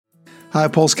Hi,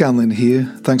 Paul Scanlon here.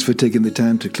 Thanks for taking the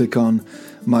time to click on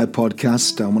my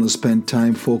podcast. I want to spend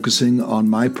time focusing on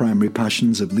my primary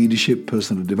passions of leadership,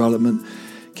 personal development,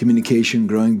 communication,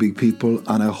 growing big people,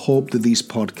 and I hope that these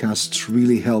podcasts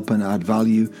really help and add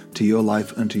value to your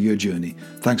life and to your journey.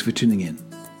 Thanks for tuning in.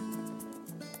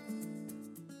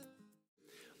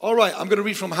 All right, I'm going to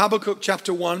read from Habakkuk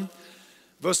chapter 1,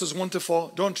 verses 1 to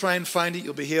 4. Don't try and find it,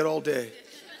 you'll be here all day.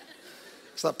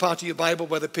 It's that part of your Bible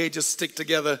where the pages stick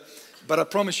together. But I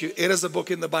promise you, it is a book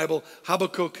in the Bible,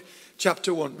 Habakkuk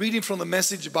chapter 1. Reading from the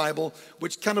Message Bible,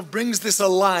 which kind of brings this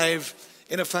alive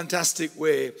in a fantastic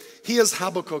way. Here's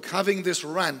Habakkuk having this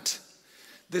rant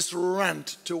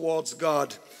towards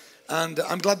God. And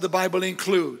I'm glad the Bible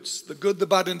includes the good, the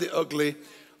bad, and the ugly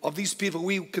of these people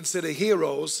we consider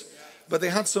heroes. But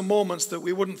they had some moments that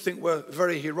we wouldn't think were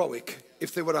very heroic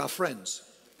if they were our friends.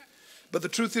 But the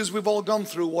truth is, we've all gone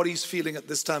through what he's feeling at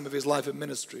this time of his life and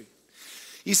ministry.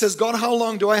 He says, God, how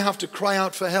long do I have to cry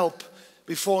out for help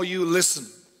before you listen?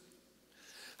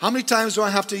 How many times do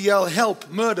I have to yell, help,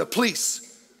 murder,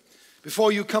 police,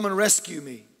 before you come and rescue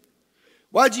me?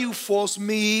 Why do you force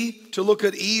me to look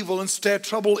at evil and stare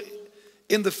trouble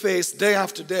in the face day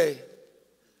after day?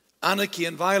 Anarchy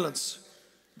and violence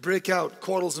break out,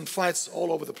 quarrels and fights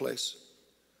all over the place.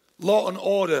 Law and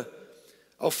order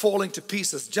are falling to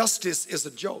pieces. Justice is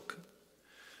a joke.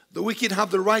 The wicked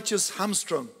have the righteous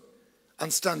hamstrung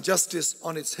and stand justice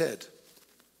on its head.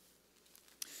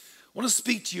 I want to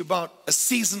speak to you about a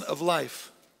season of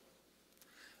life,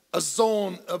 a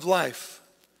zone of life.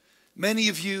 Many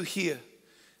of you here,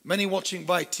 many watching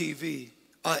by TV,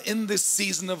 are in this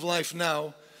season of life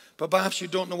now, but perhaps you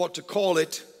don't know what to call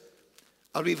it.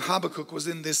 I believe Habakkuk was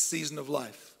in this season of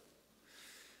life.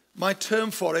 My term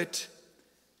for it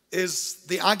is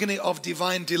the agony of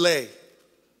divine delay.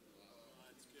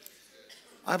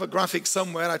 I have a graphic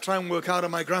somewhere. I try and work out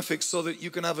on my graphics so that you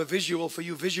can have a visual for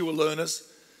you visual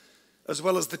learners, as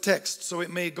well as the text, so it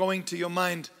may go into your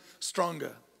mind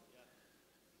stronger.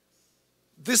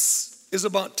 This is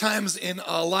about times in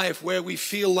our life where we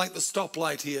feel like the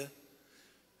stoplight here.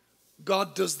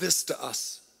 God does this to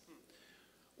us.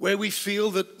 Where we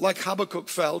feel that, like Habakkuk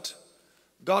felt,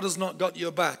 God has not got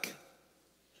your back.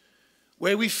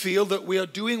 Where we feel that we are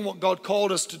doing what God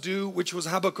called us to do, which was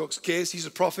Habakkuk's case. He's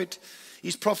a prophet.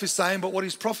 He's prophesying, but what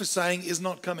he's prophesying is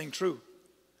not coming true.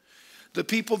 The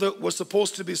people that were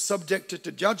supposed to be subjected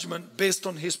to judgment based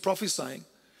on his prophesying,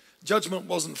 judgment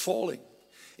wasn't falling.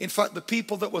 In fact, the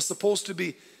people that were supposed to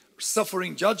be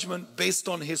suffering judgment based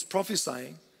on his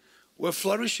prophesying were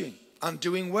flourishing and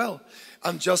doing well.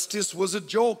 And justice was a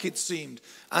joke, it seemed.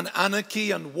 And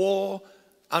anarchy and war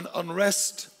and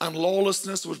unrest and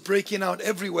lawlessness was breaking out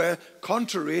everywhere,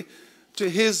 contrary to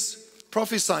his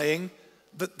prophesying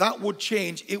that would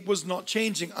change. It was not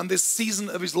changing, and this season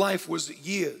of his life was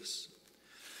years.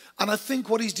 And I think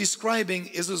what he's describing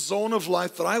is a zone of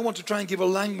life that I want to try and give a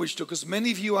language to, because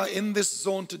many of you are in this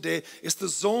zone today. It's the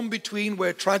zone between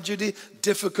where tragedy,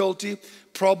 difficulty,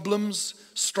 problems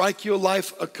strike your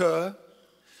life occur,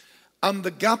 and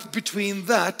the gap between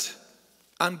that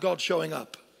and God showing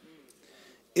up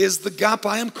is the gap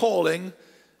I am calling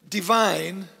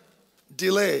divine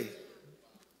delay.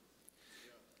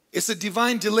 It's a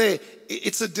divine delay.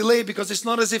 It's a delay because it's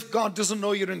not as if God doesn't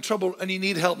know you're in trouble and you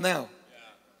need help now.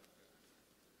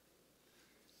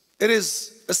 It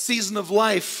is a season of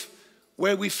life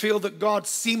where we feel that God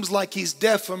seems like he's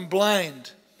deaf and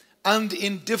blind and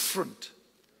indifferent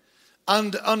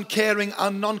and uncaring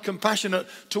and non-compassionate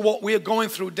to what we are going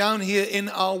through down here in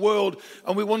our world.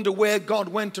 And we wonder where God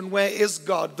went and where is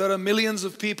God. There are millions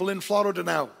of people in Florida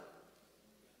now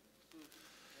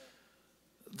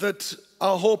that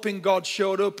are hoping God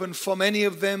showed up, and for many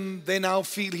of them, they now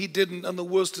feel he didn't and the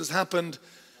worst has happened.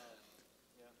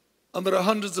 And there are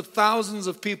hundreds of thousands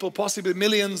of people, possibly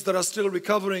millions, that are still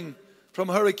recovering from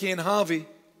Hurricane Harvey.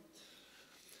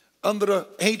 And there are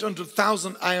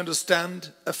 800,000, I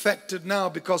understand, affected now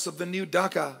because of the new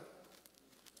DACA.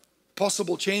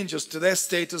 Possible changes to their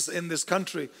status in this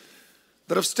country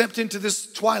that have stepped into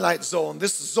this twilight zone,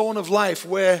 this zone of life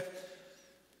where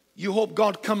you hope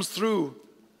God comes through,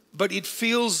 but it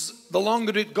feels, the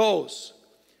longer it goes,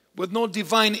 with no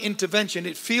divine intervention,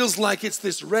 it feels like it's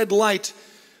this red light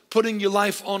putting your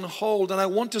life on hold. And I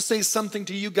want to say something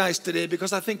to you guys today,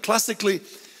 because I think classically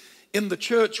in the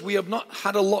church we have not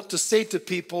had a lot to say to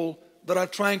people that are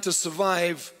trying to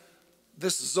survive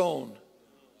this zone,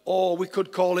 or we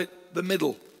could call it the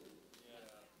middle.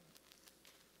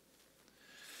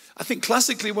 I think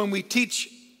classically when we teach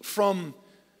from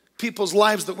people's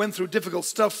lives that went through difficult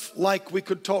stuff, like we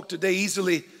could talk today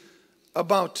easily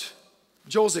about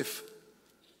Joseph,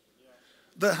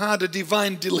 that had a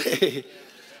divine delay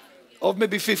of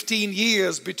maybe 15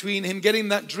 years between him getting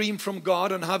that dream from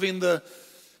God and having the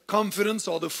confidence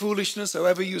or the foolishness,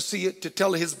 however you see it, to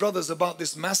tell his brothers about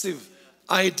this massive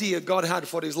idea God had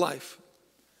for his life.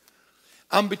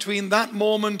 And between that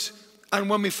moment and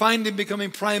when we find him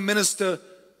becoming prime minister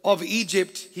of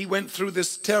Egypt, he went through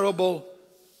this terrible,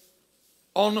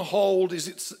 on hold,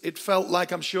 it felt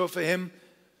like, I'm sure for him,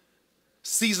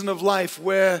 season of life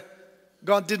where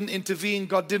God didn't intervene,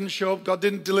 God didn't show up, God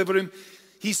didn't deliver him.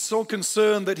 He's so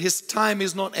concerned that his time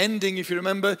is not ending. If you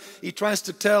remember, he tries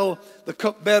to tell the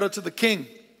cupbearer to the king,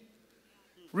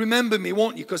 remember me,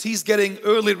 won't you? Because he's getting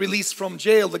early release from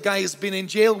jail. The guy has been in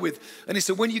jail with. And he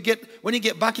said, when you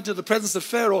get back into the presence of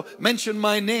Pharaoh, mention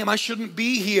my name. I shouldn't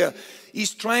be here.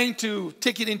 He's trying to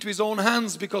take it into his own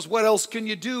hands, because what else can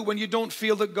you do when you don't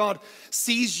feel that God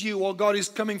sees you or God is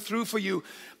coming through for you?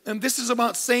 And this is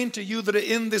about saying to you that are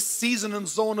in this season and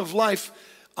zone of life,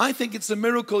 I think it's a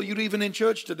miracle you're even in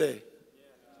church today.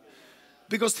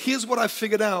 Because here's what I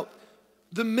figured out.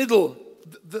 The middle,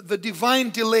 the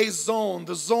divine delay zone,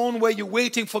 the zone where you're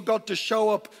waiting for God to show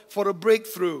up for a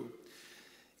breakthrough,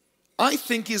 I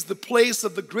think is the place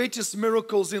of the greatest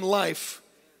miracles in life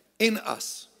in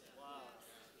us.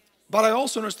 But I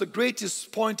also know it's the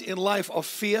greatest point in life of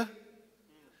fear,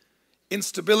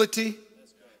 instability,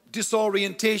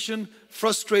 disorientation,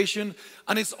 frustration,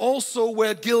 and it's also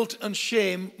where guilt and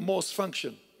shame most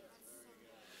function.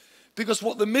 Because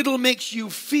what the middle makes you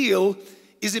feel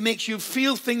is it makes you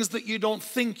feel things that you don't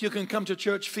think you can come to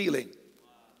church feeling.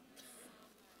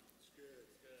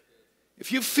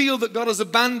 If you feel that God has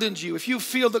abandoned you, if you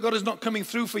feel that God is not coming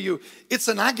through for you, it's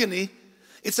an agony.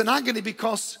 It's an agony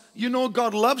because you know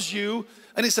God loves you,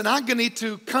 and it's an agony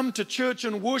to come to church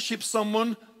and worship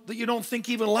someone that you don't think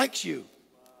even likes you.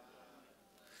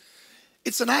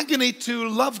 It's an agony to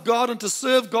love God and to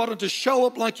serve God and to show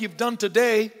up like you've done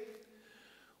today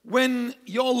when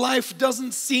your life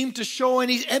doesn't seem to show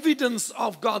any evidence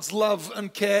of God's love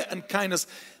and care and kindness.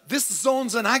 This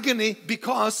zone's an agony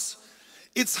because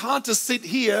it's hard to sit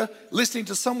here listening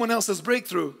to someone else's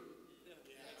breakthrough.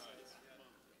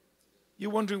 You're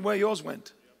wondering where yours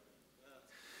went.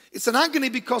 It's an agony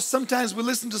because sometimes we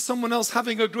listen to someone else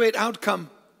having a great outcome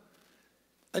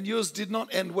and yours did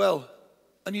not end well.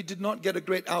 And you did not get a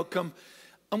great outcome.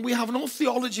 And we have no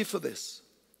theology for this.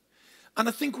 And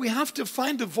I think we have to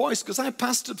find a voice, because I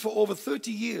pastored for over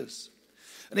 30 years.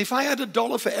 And if I had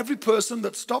 $1 for every person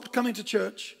that stopped coming to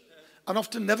church and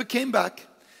often never came back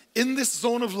in this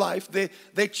zone of life,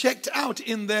 they checked out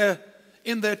in their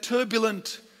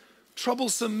turbulent,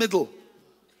 troublesome middle.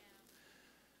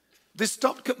 They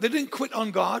didn't quit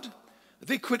on God.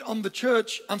 They quit on the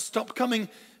church and stopped coming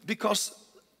because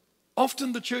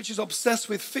often the church is obsessed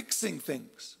with fixing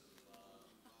things.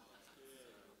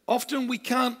 Often we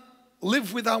can't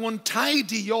live with how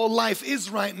untidy your life is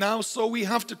right now, so we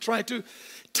have to try to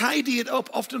tidy it up,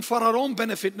 often for our own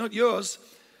benefit, not yours.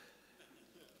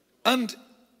 And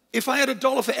if I had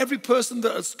 $1 for every person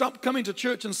that had stopped coming to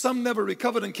church and some never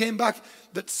recovered and came back,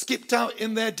 that skipped out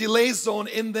in their delay zone,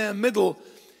 in their middle,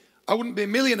 I wouldn't be a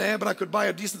millionaire, but I could buy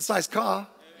a decent sized car.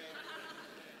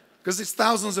 Because it's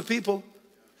thousands of people.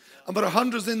 And there are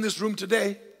hundreds in this room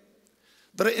today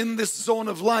that are in this zone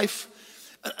of life.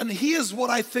 And here's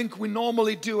what I think we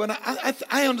normally do. And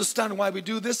I understand why we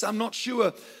do this. I'm not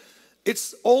sure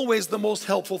it's always the most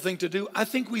helpful thing to do. I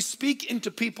think we speak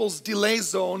into people's delay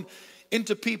zone,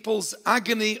 into people's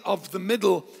agony of the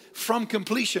middle from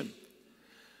completion.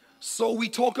 So we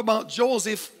talk about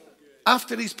Joseph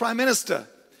after he's prime minister.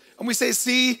 And we say,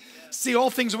 see,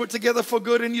 all things work together for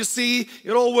good, and you see,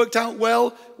 it all worked out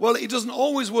well. Well, it doesn't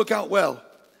always work out well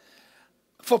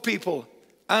for people.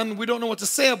 And we don't know what to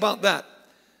say about that.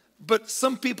 But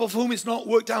some people for whom it's not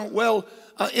worked out well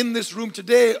are in this room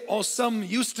today, or some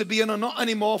used to be and are not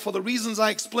anymore for the reasons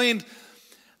I explained.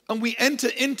 And we enter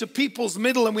into people's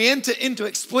middle, and we enter into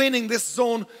explaining this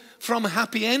zone from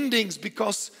happy endings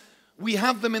because we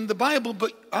have them in the Bible.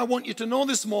 But I want you to know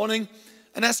this morning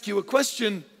and ask you a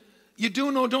question. You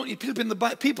do know, don't you? People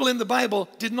in the Bible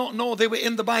did not know they were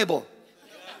in the Bible.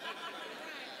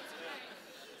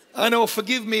 I know,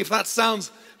 forgive me if that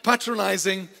sounds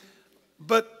patronizing,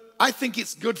 but I think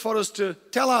it's good for us to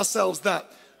tell ourselves that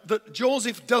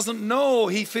Joseph doesn't know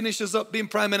he finishes up being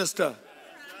prime minister.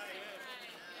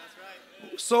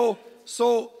 So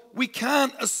we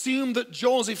can't assume that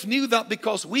Joseph knew that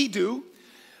because we do.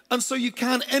 And so you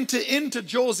can't enter into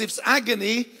Joseph's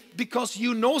agony because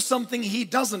you know something he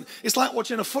doesn't. It's like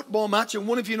watching a football match and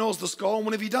one of you knows the score and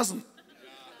one of you doesn't.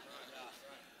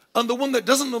 And the one that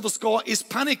doesn't know the score is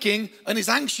panicking and is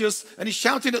anxious and is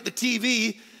shouting at the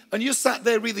TV And you sat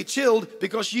there really chilled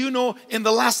because you know in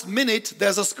the last minute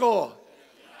there's a score.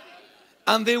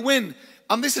 And they win.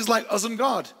 And this is like us and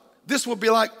God. This would be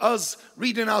like us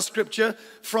reading our scripture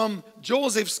from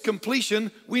Joseph's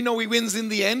completion. We know he wins in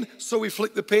the end, so we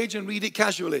flick the page and read it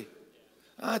casually.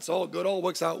 It's all good, all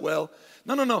works out well.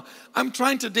 No. I'm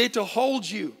trying today to hold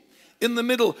you in the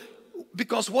middle.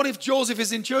 Because what if Joseph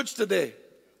is in church today?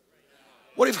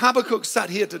 What if Habakkuk sat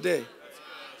here today?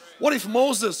 What if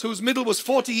Moses, whose middle was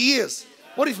 40 years?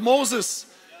 What if Moses,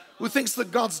 who thinks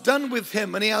that God's done with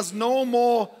him and he has no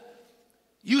more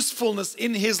usefulness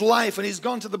in his life and he's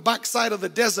gone to the backside of the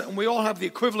desert, and we all have the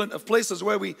equivalent of places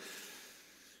where we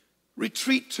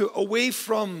retreat to away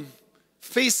from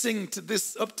facing to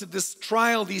this, up to this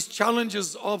trial, these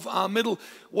challenges of our middle.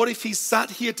 What if he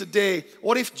sat here today?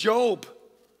 What if Job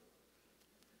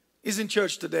is in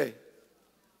church today?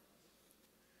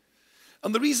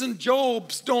 And the reason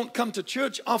Jobs don't come to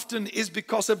church often is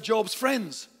because of Job's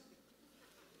friends.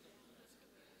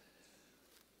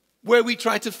 Where we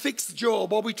try to fix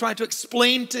Job, or we try to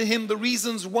explain to him the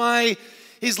reasons why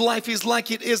his life is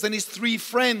like it is. And his three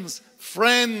friends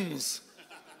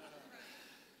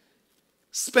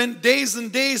spent days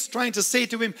and days trying to say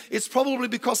to him, it's probably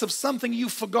because of something you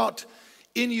forgot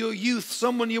in your youth,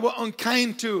 someone you were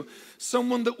unkind to,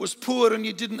 someone that was poor and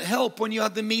you didn't help when you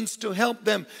had the means to help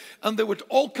them. And they were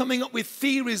all coming up with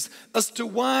theories as to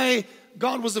why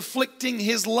God was afflicting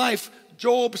his life.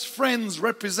 Job's friends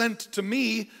represent to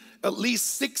me at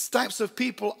least 6 types of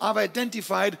people I've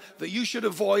identified that you should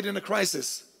avoid in a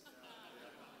crisis.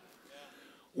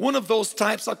 One of those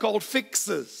types are called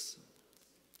fixers.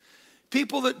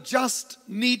 People that just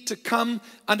need to come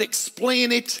and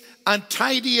explain it and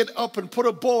tidy it up and put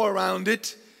a bow around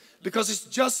it because it's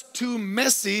just too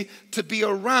messy to be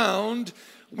around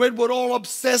when we're all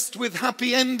obsessed with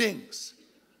happy endings.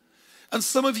 And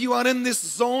some of you are in this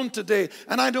zone today,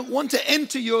 and I don't want to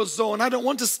enter your zone. I don't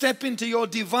want to step into your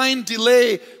divine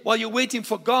delay while you're waiting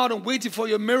for God and waiting for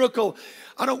your miracle.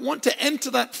 I don't want to enter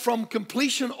that from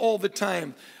completion all the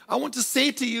time. I want to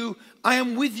say to you, I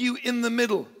am with you in the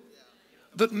middle.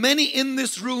 That many in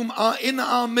this room are in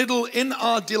our middle, in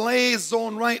our delay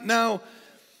zone right now,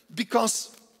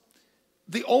 because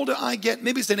the older I get,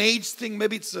 maybe it's an age thing,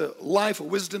 maybe it's a life or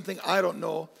wisdom thing, I don't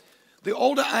know. The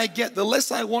older I get, the less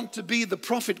I want to be the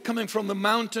prophet coming from the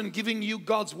mountain, giving you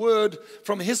God's word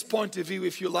from his point of view,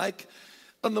 if you like.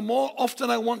 And the more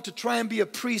often I want to try and be a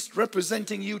priest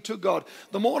representing you to God,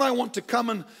 the more I want to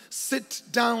come and sit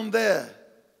down there.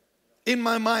 In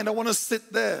my mind, I want to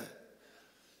sit there.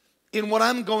 In what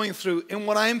I'm going through, in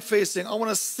what I'm facing, I want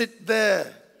to sit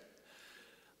there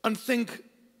and think,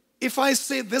 if I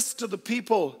say this to the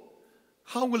people,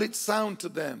 how will it sound to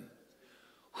them?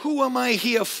 Who am I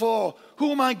here for?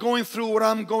 Who am I going through what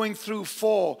I'm going through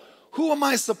for? Who am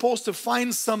I supposed to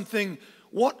find something?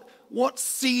 What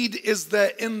seed is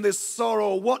there in this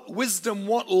sorrow? What wisdom,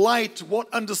 what light,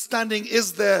 what understanding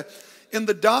is there in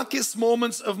the darkest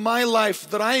moments of my life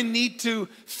that I need to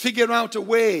figure out a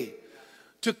way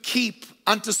to keep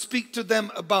and to speak to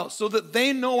them about, so that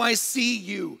they know I see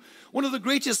you? One of the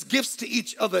greatest gifts to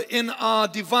each other in our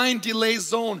divine delay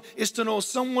zone is to know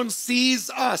someone sees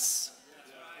us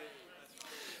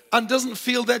and doesn't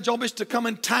feel their job is to come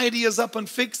and tidy us up and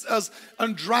fix us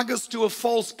and drag us to a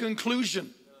false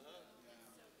conclusion.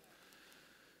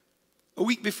 A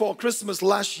week before Christmas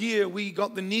last year, we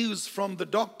got the news from the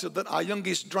doctor that our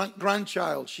youngest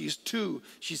grandchild, she's 2,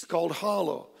 she's called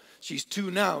Harlow. She's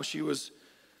 2 now, she was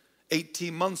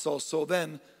 18 months or so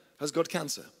then, has got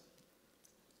cancer.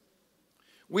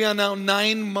 We are now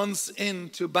 9 months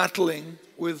into battling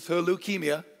with her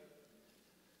leukemia.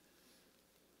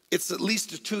 It's at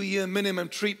least a 2-year minimum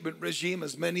treatment regime,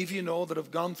 as many of you know that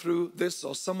have gone through this,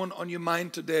 or someone on your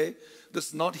mind today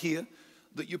that's not here,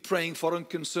 that you're praying for and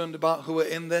concerned about, who are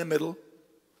in their middle,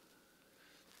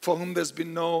 for whom there's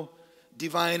been no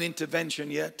divine intervention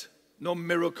yet, no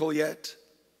miracle yet.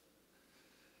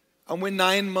 And we're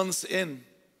 9 months in,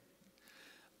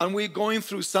 and we're going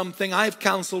through something. I've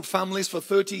counseled families for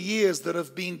 30 years that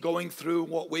have been going through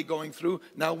what we're going through.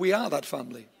 Now we are that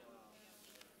family.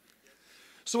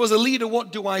 So as a leader,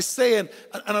 what do I say? And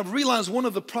I've realized one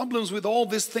of the problems with all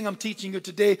this thing I'm teaching you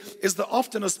today is that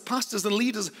often as pastors and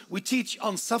leaders, we teach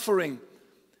on suffering,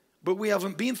 but we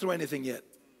haven't been through anything yet.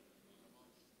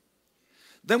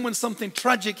 Then when something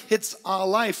tragic hits our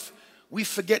life, we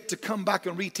forget to come back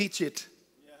and reteach it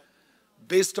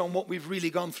based on what we've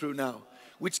really gone through now,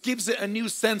 which gives it a new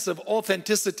sense of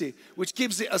authenticity, which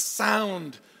gives it a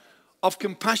sound of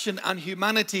compassion and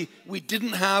humanity we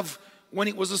didn't have when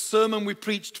it was a sermon we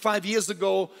preached 5 years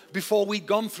ago before we'd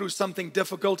gone through something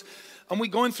difficult. And we're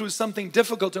going through something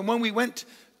difficult. And when we went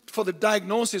for the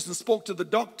diagnosis and spoke to the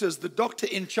doctor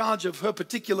in charge of her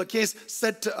particular case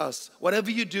said to us,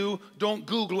 whatever you do, don't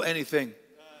Google anything.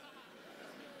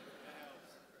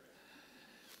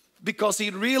 Because he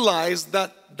realized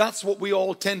that that's what we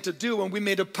all tend to do. And we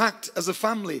made a pact as a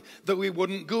family that we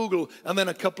wouldn't Google. And then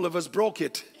a couple of us broke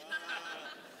it.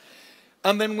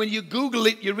 And then when you Google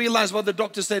it, you realize what the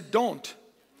doctor said, don't.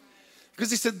 Because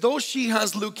he said, though she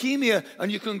has leukemia,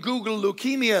 and you can Google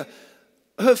leukemia,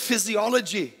 her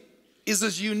physiology is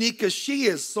as unique as she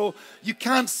is. So you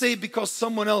can't say because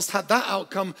someone else had that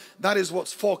outcome, that is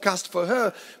what's forecast for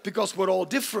her, because we're all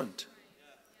different.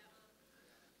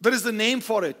 There is a name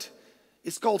for it.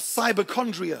 It's called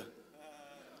cyberchondria.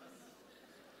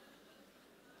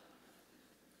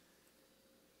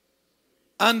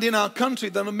 And in our country,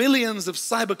 there are millions of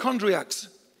cyberchondriacs.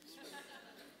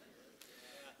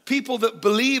 People that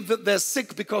believe that they're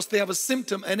sick because they have a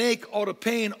symptom, an ache or a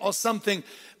pain or something,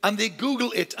 and they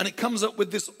Google it and it comes up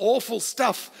with this awful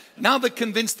stuff. Now they're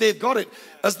convinced they've got it.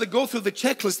 As they go through the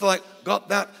checklist, they're like, got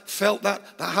that, felt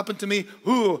that, that happened to me,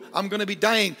 ooh, I'm going to be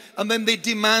dying. And then they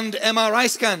demand MRI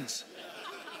scans.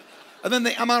 And then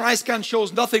the MRI scan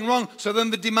shows nothing wrong, so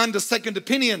then they demand a second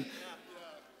opinion.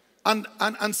 And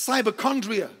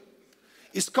cyberchondria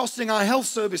is costing our health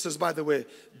services, by the way,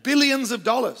 billions of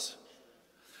dollars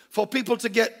for people to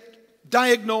get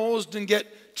diagnosed and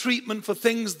get treatment for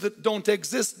things that don't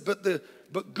exist,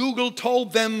 but Google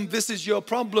told them this is your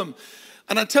problem.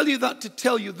 And I tell you that to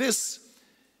tell you this: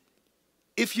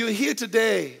 if you're here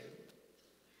today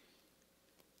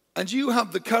and you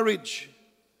have the courage,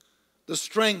 the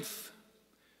strength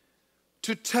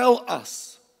to tell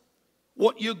us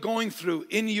what you're going through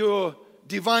in your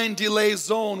divine delay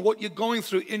zone, what you're going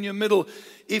through in your middle.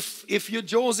 If you're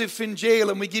Joseph in jail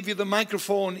and we give you the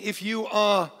microphone, if you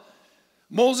are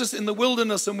Moses in the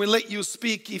wilderness and we let you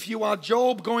speak, if you are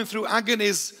Job going through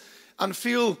agonies and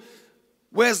feel,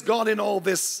 where's God in all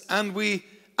this? And we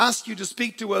ask you to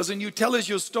speak to us and you tell us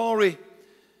your story,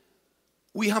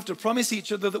 we have to promise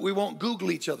each other that we won't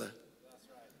Google each other.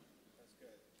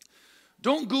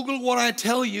 Don't Google what I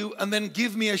tell you and then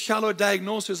give me a shallow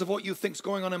diagnosis of what you think's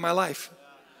going on in my life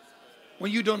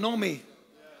when you don't know me.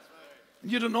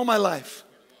 You don't know my life.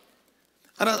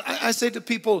 And I say to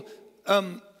people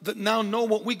that now know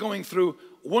what we're going through,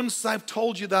 once I've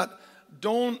told you that,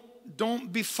 don't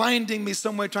be finding me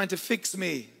somewhere trying to fix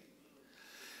me.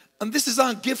 And this is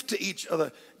our gift to each other.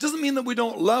 It doesn't mean that we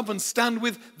don't love and stand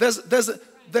with.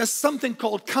 There's something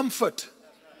called comfort.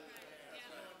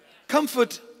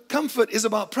 Comfort is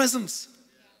about presence.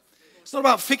 It's not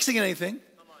about fixing anything.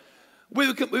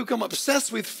 We become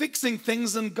obsessed with fixing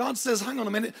things, and God says, hang on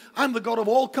a minute, I'm the God of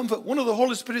all comfort. One of the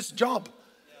Holy Spirit's job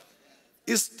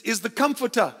is the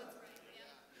comforter.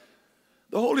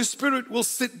 The Holy Spirit will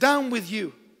sit down with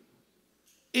you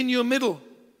in your middle,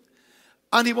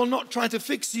 and He will not try to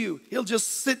fix you. He'll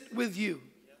just sit with you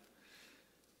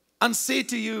and say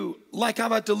to you, like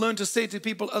I've had to learn to say to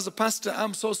people as a pastor,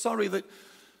 I'm so sorry that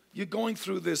you're going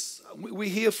through this. We're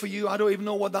here for you. I don't even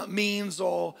know what that means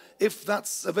or if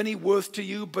that's of any worth to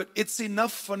you, but it's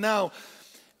enough for now.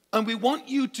 And we want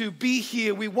you to be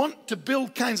here. We want to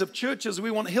build kinds of churches.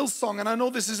 We want Hillsong. And I know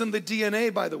this is in the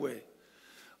DNA, by the way,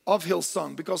 of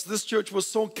Hillsong, because this church was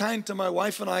so kind to my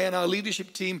wife and I and our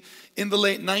leadership team in the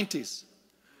late 90s.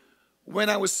 When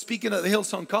I was speaking at the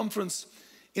Hillsong conference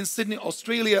in Sydney,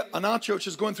 Australia, and our church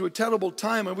is going through a terrible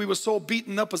time, and we were so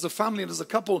beaten up as a family and as a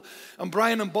couple, and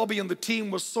Brian and Bobby and the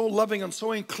team were so loving and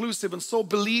so inclusive and so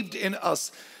believed in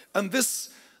us. And this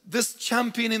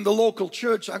champion in the local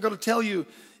church, I got to tell you,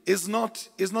 is not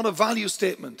a value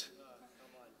statement.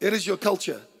 It is your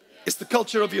culture. It's the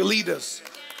culture of your leaders.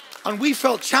 And we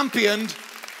felt championed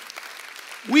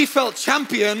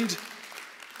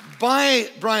by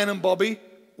Brian and Bobby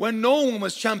when no one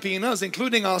was championing us,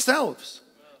 including ourselves.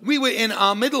 We were in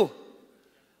our middle,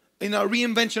 in our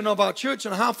reinvention of our church,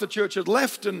 and half the church had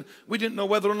left, and we didn't know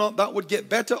whether or not that would get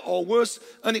better or worse.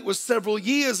 And it was several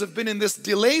years of being in this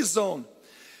delay zone.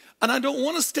 And I don't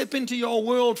want to step into your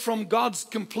world from God's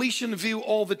completion view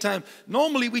all the time.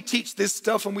 Normally we teach this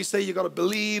stuff and we say you got to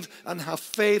believe and have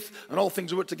faith and all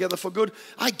things work together for good.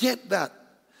 I get that.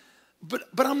 But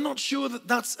I'm not sure that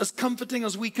that's as comforting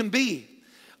as we can be.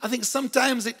 I think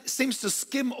sometimes it seems to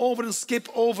skim over and skip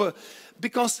over,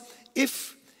 because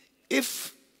if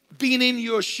being in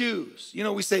your shoes, you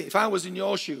know, we say, if I was in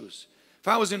your shoes, if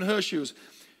I was in her shoes,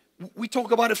 we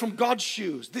talk about it from God's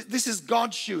shoes. This is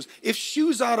God's shoes. If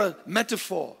shoes are a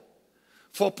metaphor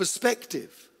for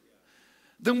perspective,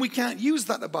 then we can't use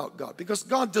that about God, because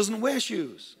God doesn't wear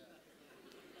shoes.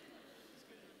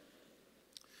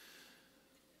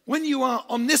 When you are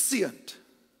omniscient,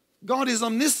 God is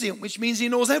omniscient, which means he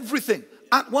knows everything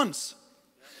at once.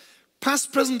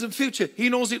 Past, present, and future. He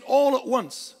knows it all at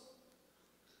once.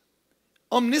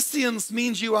 Omniscience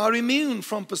means you are immune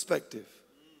from perspective.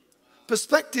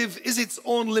 Perspective is its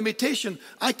own limitation.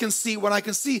 I can see what I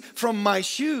can see from my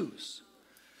shoes.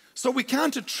 So we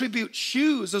can't attribute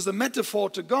shoes as a metaphor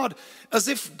to God, as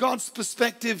if God's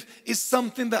perspective is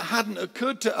something that hadn't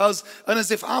occurred to us, and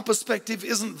as if our perspective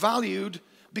isn't valued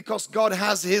because God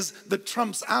has his that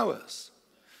trumps ours.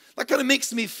 That kind of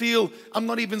makes me feel I'm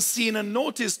not even seen and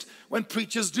noticed when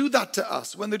preachers do that to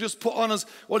us, when they just put on us,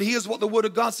 well, here's what the Word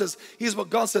of God says, here's what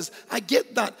God says. I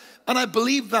get that, and I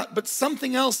believe that, but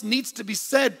something else needs to be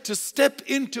said to step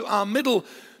into our middle,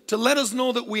 to let us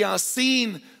know that we are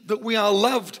seen, that we are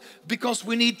loved, because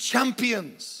we need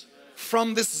champions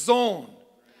from this zone.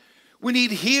 We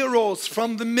need heroes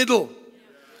from the middle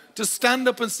to stand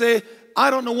up and say, I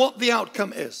don't know what the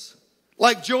outcome is.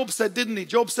 Like Job said, didn't he?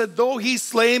 Job said, though he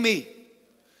slay me,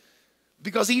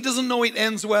 because he doesn't know it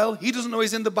ends well. He doesn't know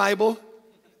he's in the Bible.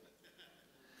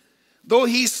 Though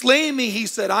he slay me, he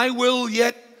said, I will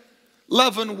yet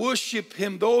love and worship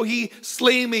him. Though he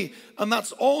slay me. And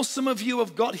that's all some of you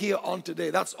have got here on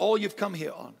today. That's all you've come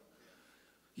here on.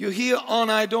 You're here on,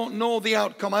 I don't know the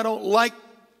outcome. I don't like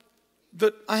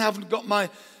that I haven't got my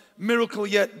miracle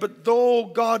yet, but though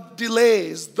God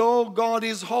delays, though God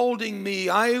is holding me,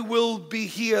 I will be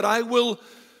here. I will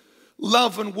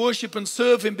love and worship and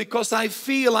serve him, because I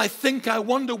think, I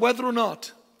wonder whether or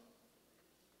not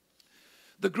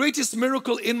the greatest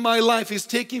miracle in my life is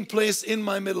taking place in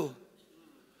my middle.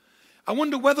 I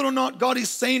wonder whether or not God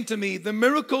is saying to me, the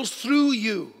miracles through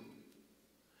you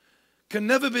can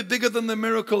never be bigger than the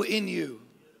miracle in you.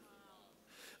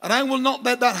 And I will not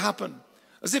let that happen.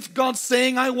 As if God's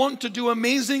saying, I want to do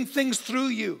amazing things through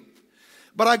you,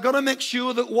 but I got to make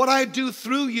sure that what I do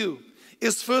through you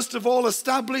is first of all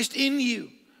established in you.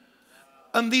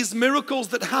 And these miracles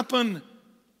that happen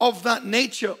of that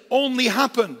nature only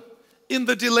happen in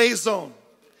the delay zone,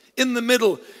 in the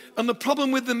middle. And the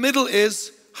problem with the middle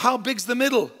is, how big's the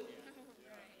middle?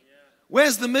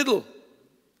 Where's the middle?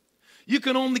 You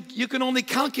can only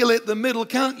calculate the middle,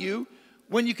 can't you,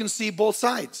 when you can see both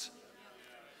sides.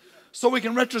 So we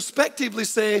can retrospectively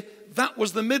say, that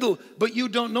was the middle, but you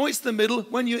don't know it's the middle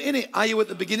when you're in it. Are you at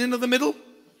the beginning of the middle?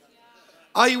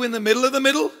 Are you in the middle of the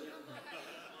middle?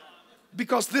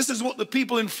 Because this is what the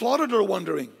people in Florida are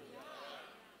wondering.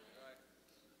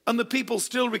 And the people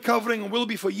still recovering and will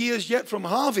be for years yet from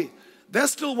Harvey, they're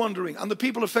still wondering. And the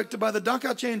people affected by the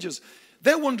DACA changes,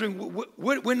 they're wondering,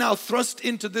 we're now thrust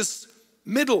into this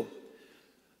middle.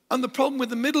 And the problem with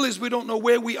the middle is we don't know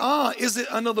where we are. Is it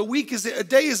another week? Is it a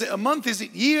day? Is it a month? Is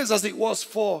it years, as it was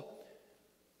for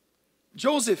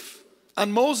Joseph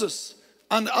and Moses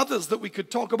and others that we could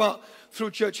talk about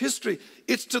through church history?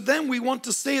 It's to them we want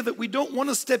to say that we don't want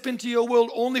to step into your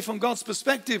world only from God's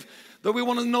perspective, that we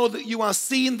want to know that you are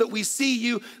seen, that we see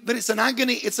you, that it's an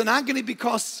agony. It's an agony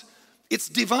because it's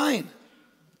divine.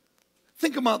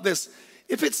 Think about this.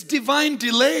 If it's divine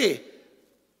delay,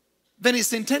 then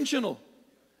it's intentional.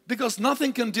 Because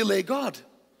nothing can delay God.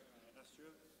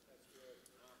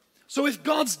 So if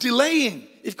God's delaying,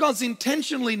 if God's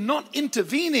intentionally not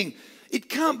intervening, it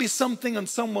can't be something and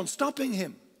someone stopping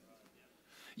him.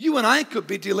 You and I could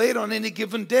be delayed on any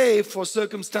given day for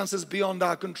circumstances beyond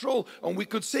our control. And we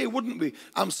could say, wouldn't we?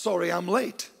 I'm sorry, I'm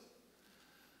late.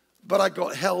 But I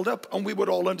got held up, and we would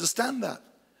all understand that.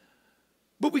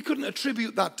 But we couldn't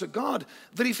attribute that to God,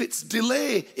 that if it's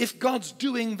delay, if God's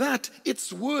doing that,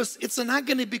 it's worse. It's an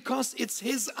agony because it's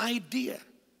his idea.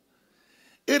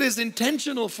 It is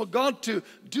intentional for God to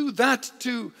do that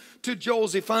to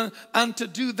Joseph and to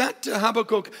do that to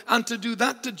Habakkuk and to do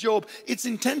that to Job. It's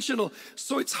intentional.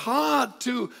 So it's hard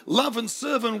to love and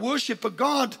serve and worship a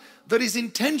God that is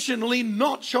intentionally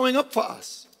not showing up for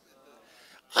us.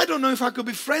 I don't know if I could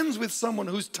be friends with someone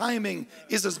whose timing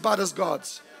is as bad as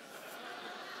God's.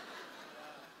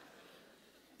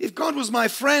 If God was my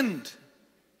friend,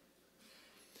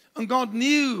 and God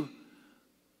knew,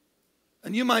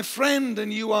 and you're my friend,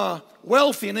 and you are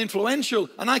wealthy and influential,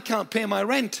 and I can't pay my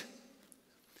rent,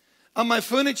 and my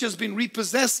furniture's been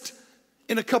repossessed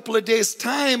in a couple of days'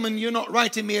 time, and you're not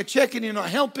writing me a check, and you're not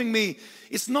helping me,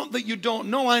 it's not that you don't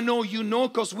know. I know you know,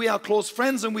 because we are close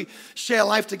friends and we share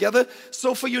life together.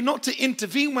 So for you not to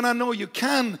intervene when I know you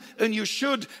can and you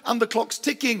should, and the clock's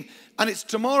ticking, and it's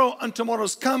tomorrow, and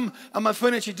tomorrow's come, and my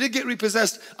furniture did get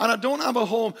repossessed, and I don't have a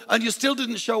home, and you still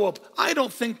didn't show up, I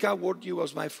don't think I want you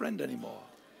as my friend anymore.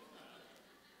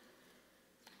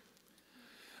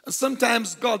 And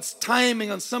sometimes God's timing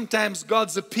and sometimes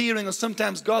God's appearing and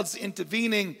sometimes God's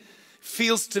intervening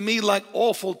feels to me like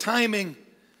awful timing,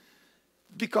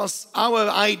 because our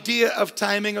idea of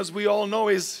timing, as we all know,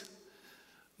 is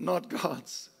not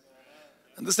God's.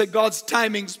 And they say God's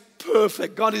timing's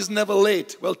perfect. God is never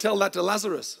late. Well, tell that to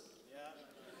Lazarus.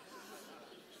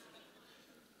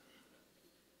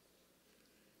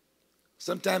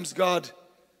 Sometimes God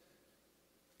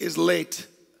is late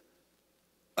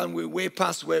and we're way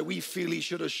past where we feel he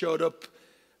should have showed up,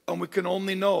 and we can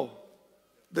only know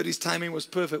that his timing was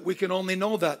perfect. We can only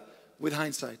know that with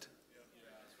hindsight.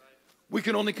 We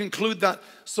can only conclude that.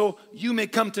 So you may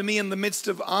come to me in the midst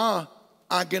of our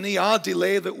agony, our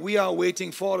delay that we are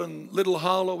waiting for, and little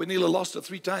Harlow, we nearly lost her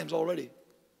 3 times already.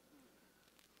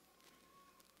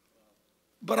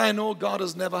 But I know God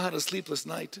has never had a sleepless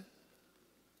night.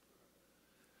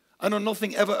 I know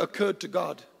nothing ever occurred to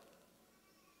God.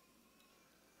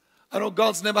 I know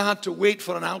God's never had to wait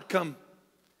for an outcome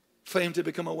for him to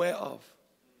become aware of.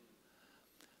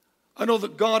 I know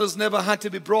that God has never had to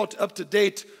be brought up to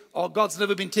date, or God's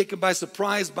never been taken by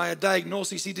surprise by a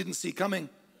diagnosis he didn't see coming.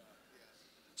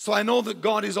 So I know that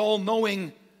God is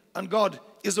all-knowing and God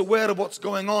is aware of what's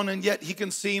going on, and yet he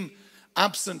can seem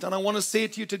absent. And I want to say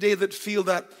to you today that feel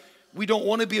that we don't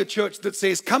want to be a church that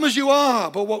says, come as you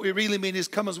are, but what we really mean is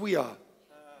come as we are.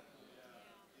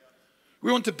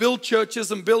 We want to build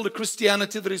churches and build a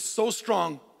Christianity that is so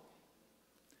strong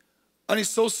and is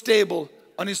so stable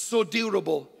and is so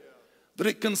durable that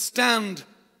it can stand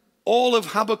all of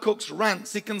Habakkuk's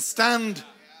rants. It can stand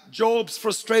Job's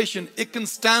frustration. It can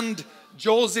stand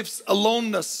Joseph's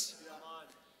aloneness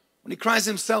when he cries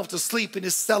himself to sleep in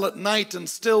his cell at night and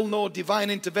still no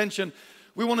divine intervention.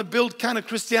 We want to build kind of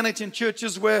Christianity in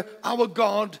churches where our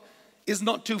God is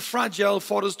not too fragile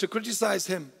for us to criticize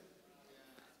him,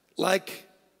 like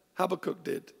Habakkuk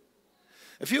did.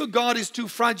 If your God is too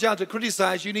fragile to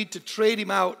criticize, you need to trade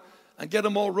him out and get a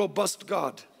more robust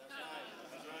God.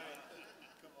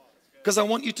 Because I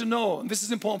want you to know, and this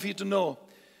is important for you to know,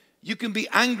 you can be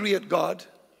angry at God,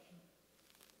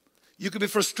 you can be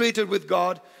frustrated with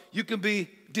God, you can be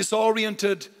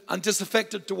disoriented and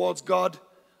disaffected towards God,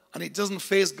 and it doesn't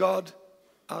faze God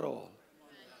at all.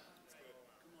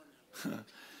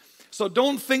 So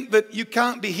don't think that you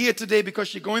can't be here today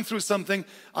because you're going through something.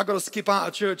 I've got to skip out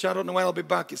of church. I don't know when I'll be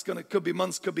back. Could be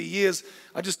months, could be years.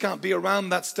 I just can't be around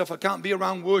that stuff. I can't be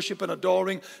around worship and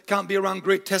adoring. Can't be around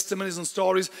great testimonies and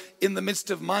stories in the midst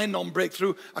of my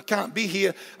non-breakthrough. I can't be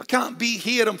here. I can't be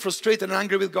here. I'm frustrated and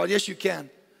angry with God. Yes, you can.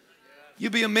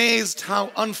 You'll be amazed how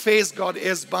unfazed God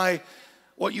is by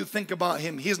what you think about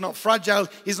him. He's not fragile.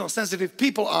 He's not sensitive.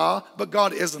 People are, but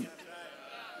God isn't.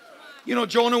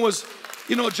 Jonah, we're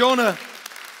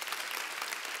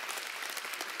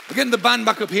getting the band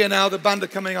back up here now. The band are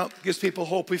coming up. Gives people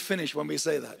hope we finish when we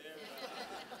say that.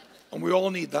 And we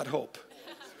all need that hope.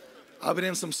 I've been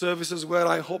in some services where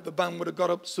I hope the band would have got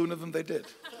up sooner than they did.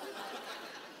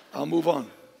 I'll move on.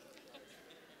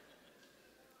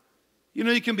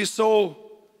 You can be so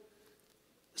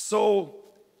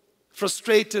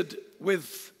frustrated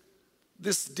with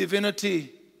this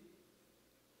divinity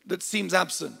that seems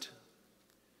absent.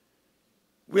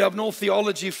 We have no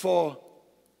theology for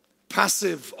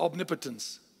passive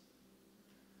omnipotence.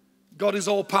 God is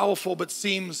all powerful but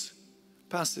seems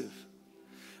passive.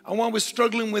 And while we're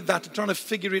struggling with that and trying to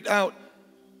figure it out,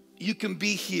 you can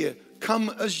be here. Come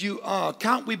as you are.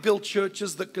 Can't we build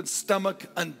churches that can stomach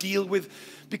and deal with?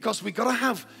 Because we gotta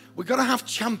have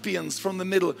champions from the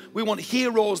middle. We want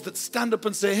heroes that stand up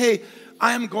and say, hey,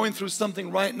 I am going through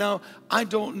something right now. I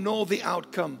don't know the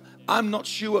outcome. I'm not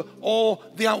sure, or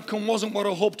the outcome wasn't what I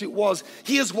hoped it was.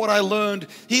 Here's what I learned.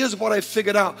 Here's what I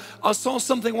figured out. I saw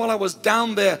something while I was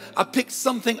down there. I picked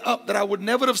something up that I would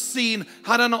never have seen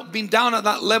had I not been down at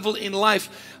that level in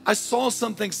life. I saw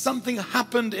something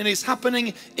happened and is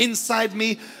happening inside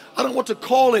me. I don't know what to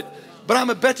call it, but I'm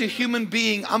a better human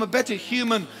being. I'm a better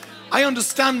human. I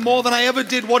understand more than I ever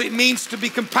did what it means to be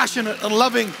compassionate and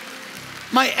loving.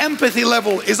 My empathy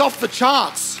level is off the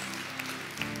charts.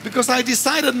 Because I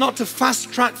decided not to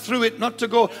fast track through it, not to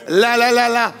go la la la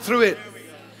la through it,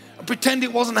 and pretend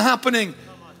it wasn't happening.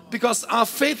 Because our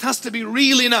faith has to be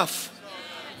real enough.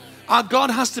 Our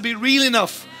God has to be real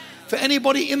enough for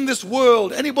anybody in this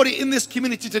world, anybody in this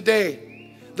community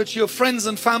today, that's your friends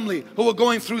and family who are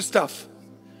going through stuff.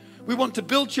 We want to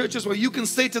build churches where you can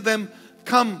say to them,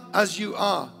 come as you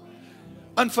are.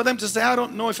 And for them to say, I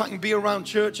don't know if I can be around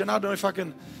church, and I don't know if I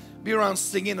can be around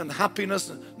singing and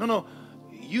happiness. No.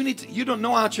 You don't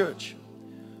know our church.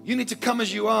 You need to come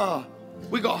as you are.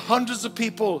 We got hundreds of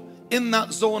people in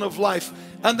that zone of life,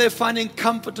 and they're finding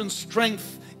comfort and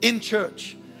strength in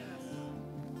church.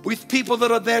 with people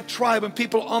that are their tribe and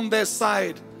people on their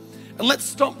side. And let's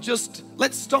stop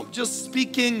just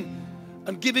speaking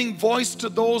and giving voice to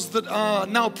those that are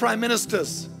now prime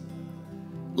ministers.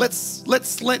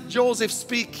 Let's let Joseph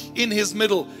speak in his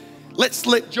middle. Let's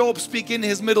let Job speak in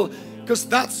his middle, because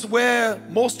that's where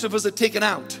most of us are taken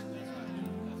out.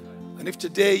 And if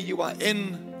today you are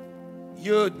in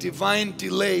your divine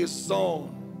delay zone,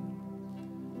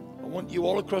 I want you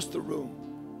all across the room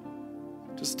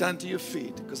to stand to your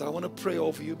feet, because I want to pray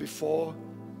over you before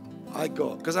I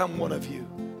go, because I'm one of you.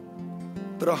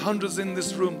 There are hundreds in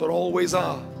this room, there always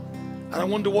are. And I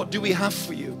wonder, what do we have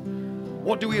for you?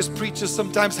 What do we as preachers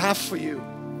sometimes have for you?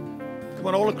 Come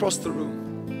on, all across the room.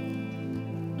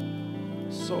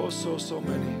 So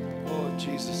many. Oh,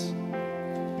 Jesus.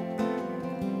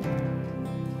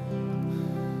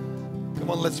 Come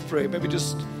on, let's pray. Maybe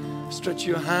just stretch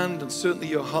your hand and certainly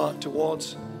your heart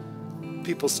towards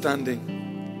people standing.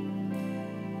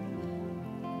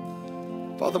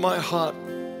 Father, my heart,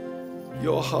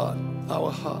 your heart,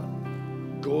 our heart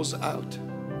goes out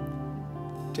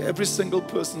to every single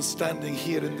person standing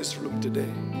here in this room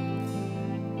today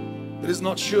that is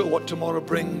not sure what tomorrow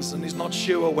brings and is not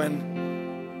sure when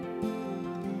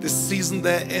this season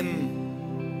they're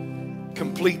in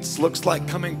completes, looks like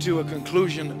coming to a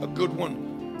conclusion, a good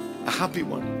one, a happy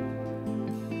one.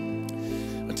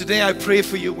 And today I pray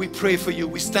for you, we pray for you,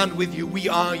 we stand with you, we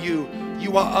are you.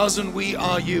 You are us and we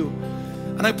are you.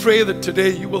 And I pray that today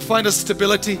you will find a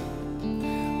stability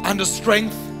and a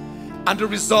strength and a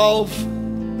resolve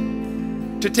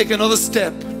to take another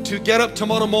step, to get up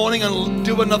tomorrow morning and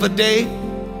do another day,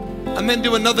 and then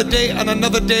do another day and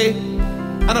another day.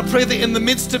 And I pray that in the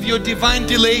midst of your divine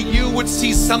delay, you would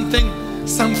see something,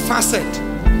 some facet,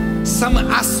 some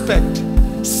aspect,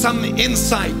 some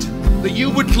insight, that you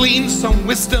would glean some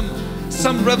wisdom,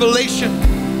 some revelation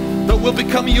that will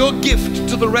become your gift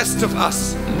to the rest of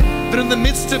us. That in the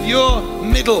midst of your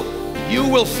middle, you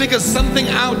will figure something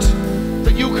out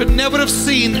that you could never have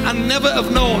seen and never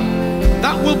have known.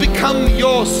 That will become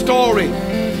your story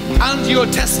and your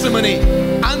testimony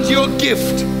and your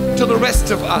gift to the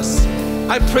rest of us.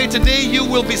 I pray today you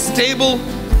will be stable,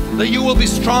 that you will be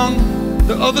strong,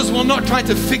 that others will not try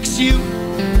to fix you,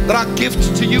 that our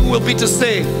gift to you will be to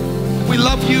say, we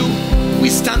love you, we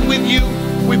stand with you,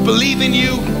 we believe in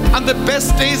you, and the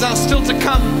best days are still to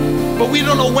come. But we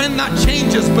don't know when that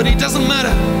changes, but it doesn't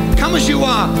matter. Come as you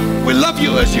are. We love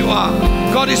you as you are.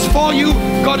 God is for you,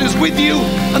 God is with you,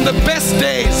 and the best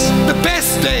days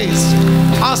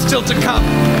are still to come.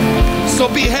 So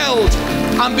be held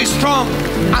and be strong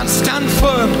and stand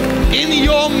firm in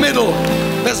your middle.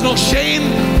 There's no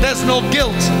shame, there's no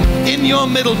guilt in your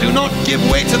middle. Do not give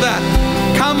way to that.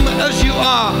 Come as you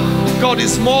are. God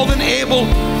is more than able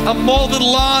and more than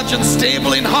large and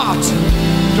stable in heart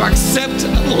to accept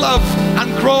and love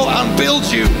and grow and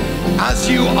build you as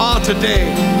you are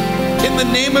today. In the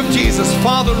name of Jesus,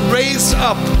 Father, raise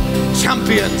up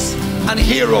champions and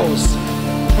heroes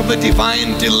from the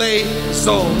divine delay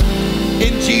zone.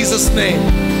 In Jesus' name,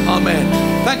 amen.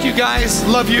 Thank you guys,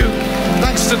 love you.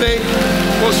 Thanks today,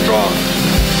 go strong.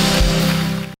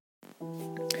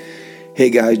 Hey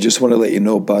guys, just want to let you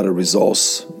know about a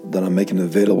resource that I'm making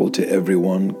available to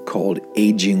everyone called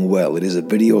Aging Well. It is a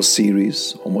video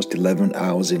series, almost 11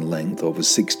 hours in length, over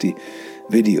 60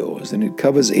 videos, and it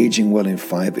covers aging well in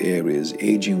 5 areas.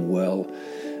 Aging well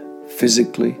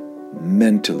physically,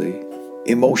 mentally,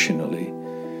 emotionally,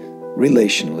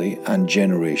 relationally, and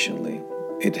generationally.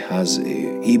 It has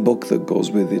an ebook that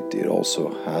goes with it. It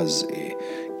also has a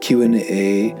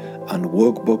Q&A and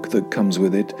workbook that comes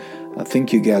with it. I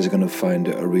think you guys are going to find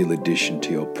it a real addition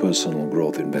to your personal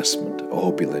growth investment. I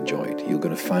hope you'll enjoy it. You're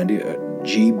going to find it at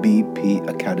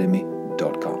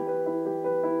gbpacademy.com.